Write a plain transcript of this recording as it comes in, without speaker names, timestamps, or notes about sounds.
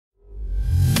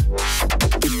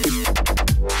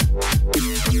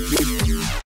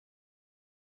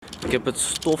Ik heb het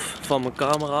stof van mijn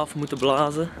camera af moeten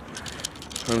blazen.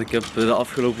 Want ik heb de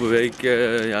afgelopen week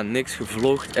ja, niks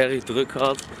gevlogd, erg druk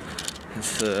gehad.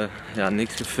 Dus ja,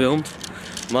 niks gefilmd.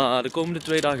 Maar de komende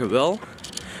 2 dagen wel.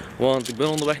 Want ik ben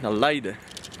onderweg naar Leiden.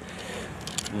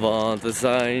 Want we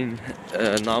zijn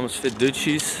namens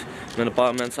Dutchies met een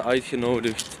paar mensen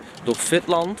uitgenodigd door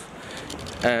Fitland.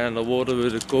 En dan worden we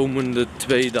de komende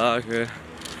 2 dagen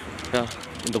ja,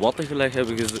 in de watten gelegd,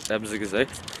 hebben ze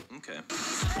gezegd. Oké.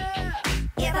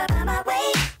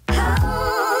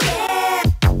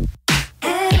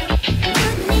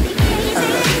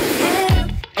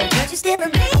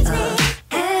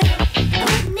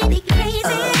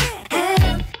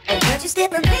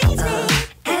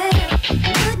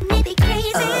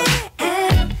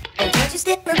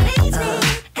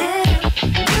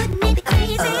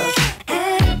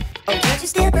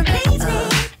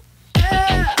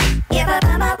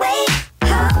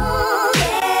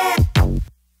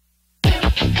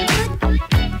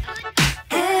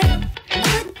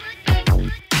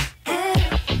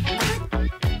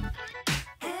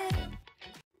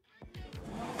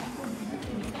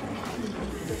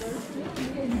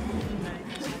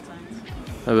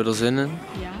 Hebben we er zin in?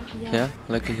 Ja. Ja?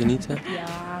 Lekker genieten?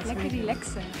 Ja, lekker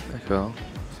relaxen. Echt wel.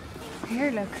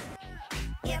 Heerlijk.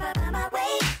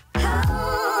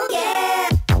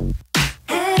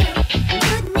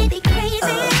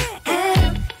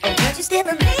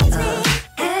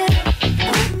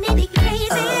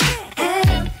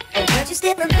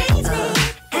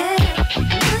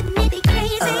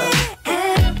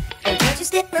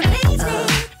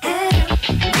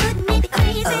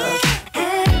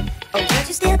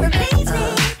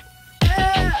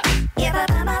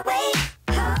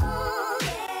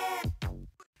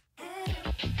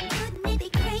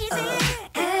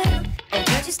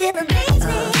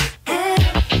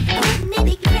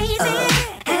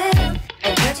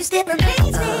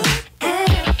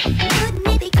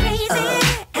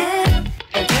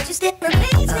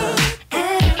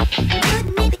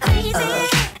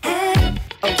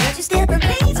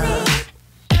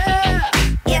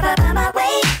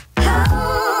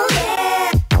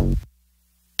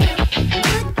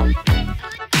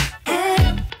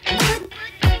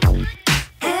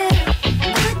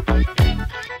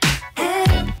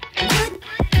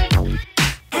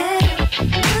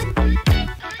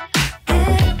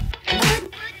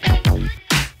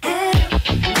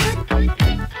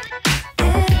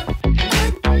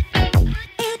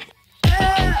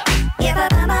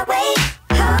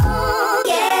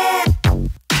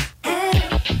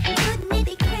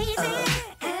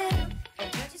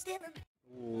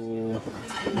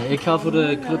 Ik ga voor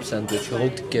de club sandwich,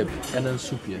 gerookte kip en een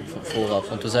soepje vooraf,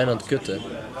 want we zijn aan het kutten.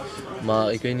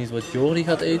 Maar ik weet niet wat Jordi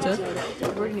gaat eten.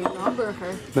 Wordt niet een hamburger.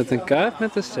 Met een K of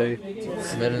met een C?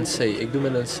 Met een C, ik doe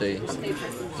met een C.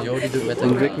 Jordi doet met En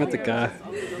een Rick K. met de K.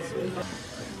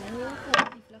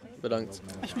 Bedankt.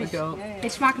 Alsjeblieft.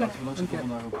 Eet smakelijk.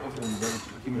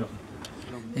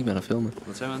 Ik ben aan het filmen.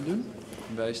 Wat zijn we aan het doen?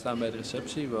 Wij staan bij de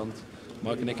receptie, want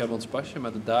Mark en ik hebben ons pasje,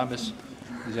 maar de dames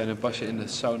die zijn hun pasje in de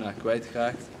sauna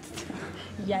kwijtgeraakt.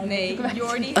 Jij Nee,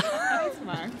 Jordi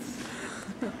uitgemaakt.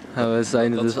 Ja, we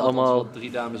zijn Dat dus is wat allemaal ons wel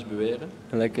 3 dames beweren.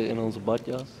 lekker in onze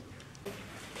badjas.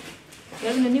 We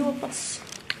hebben een nieuwe pas.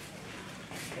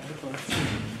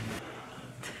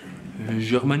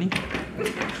 Germany?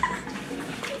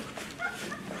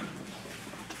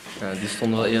 Ja, die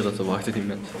stonden wel eerder te wachten, die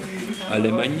mensen.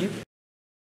 Allemagne?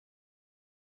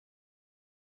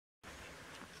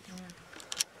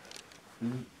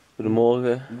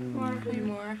 Goedemorgen.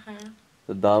 Goedemorgen.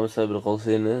 De dames hebben er al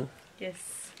zin in. Yes.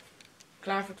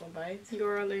 Klaar voor het ontbijt.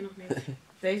 Jor alleen nog niet.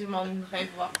 Deze man moet nog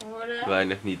even wakker worden.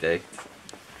 Weinig niet echt.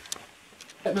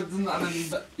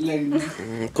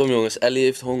 Kom jongens, Ellie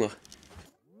heeft honger.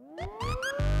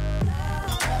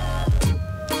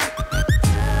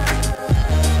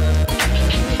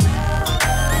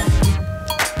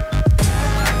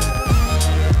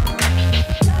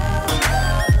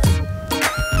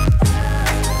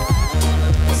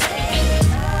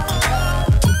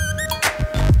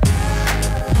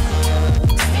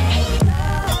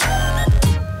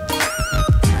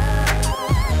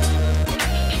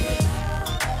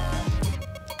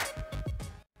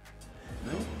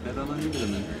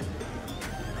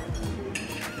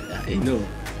 Ja, enorm.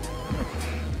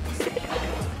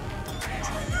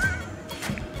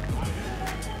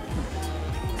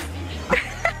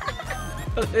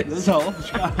 Dat is al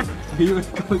schaam. Hier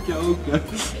kan ik je ook.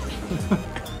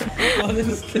 Wat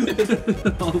is dit?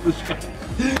 Halve schaam.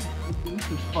 Dit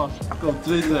is vast. Kom, 2-2,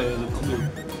 dat komt nu.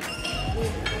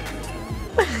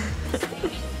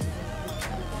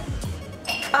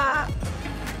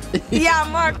 Ja,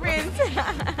 Mark wint.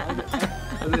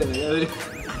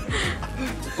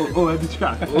 Oh, heb je het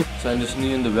schaak? We zijn dus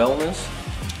nu in de wellness.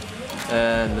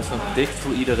 En dat is nog dicht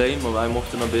voor iedereen, maar wij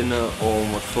mochten naar binnen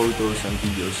om wat foto's en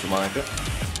video's te maken.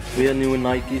 Weer nieuwe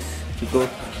Nike's gekocht.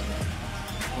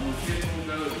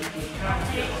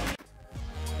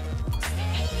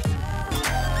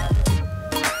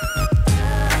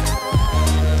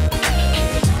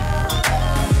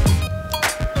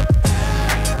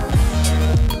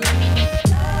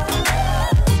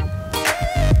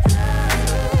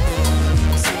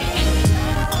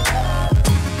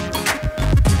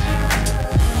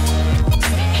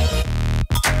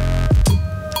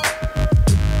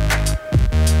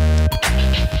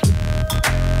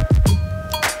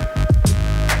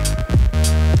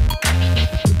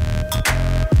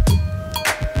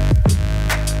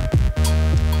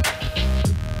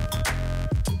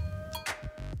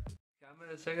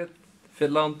 Zeggen,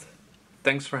 Fitland,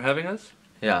 thanks for having us.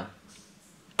 Ja.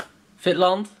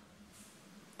 Fitland.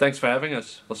 Thanks for having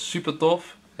us. Was super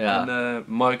tof. Ja. En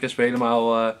Mark is weer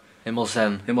Helemaal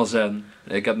zen. helemaal zen.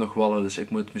 Ik heb nog wallen, dus ik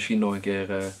moet misschien nog een keer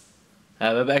Ja,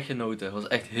 we hebben echt genoten. Het was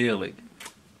echt heerlijk.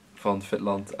 van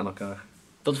Fitland en elkaar.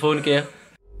 Tot de volgende keer.